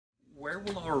where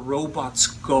will our robots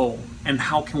go and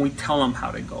how can we tell them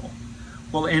how to go?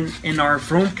 Well, in our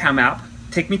VroomCam app,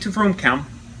 take me to VroomCam,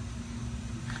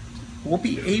 we'll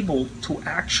be able to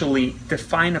actually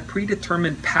define a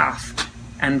predetermined path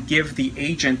and give the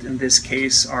agent, in this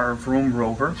case our Vroom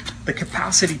rover, the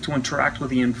capacity to interact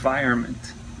with the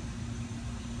environment.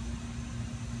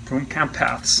 VroomCam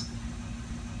paths.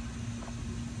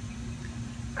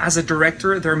 As a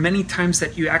director, there are many times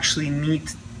that you actually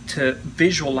need to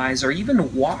visualize or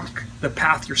even walk the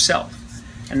path yourself.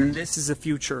 And then this is the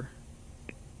future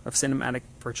of cinematic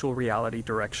virtual reality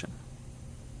direction.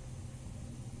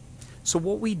 So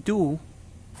what we do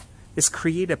is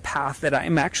create a path that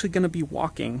I'm actually going to be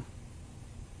walking,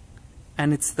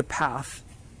 and it's the path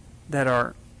that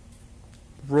our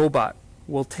robot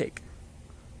will take.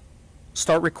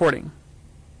 Start recording.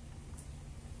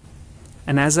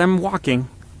 And as I'm walking,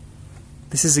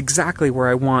 this is exactly where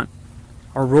I want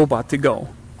our robot to go.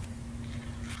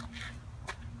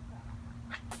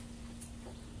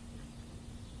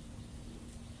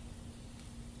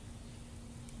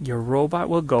 Your robot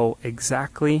will go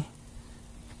exactly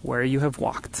where you have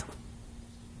walked.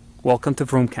 Welcome to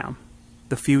VroomCam,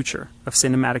 the future of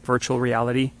cinematic virtual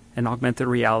reality and augmented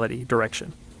reality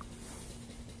direction.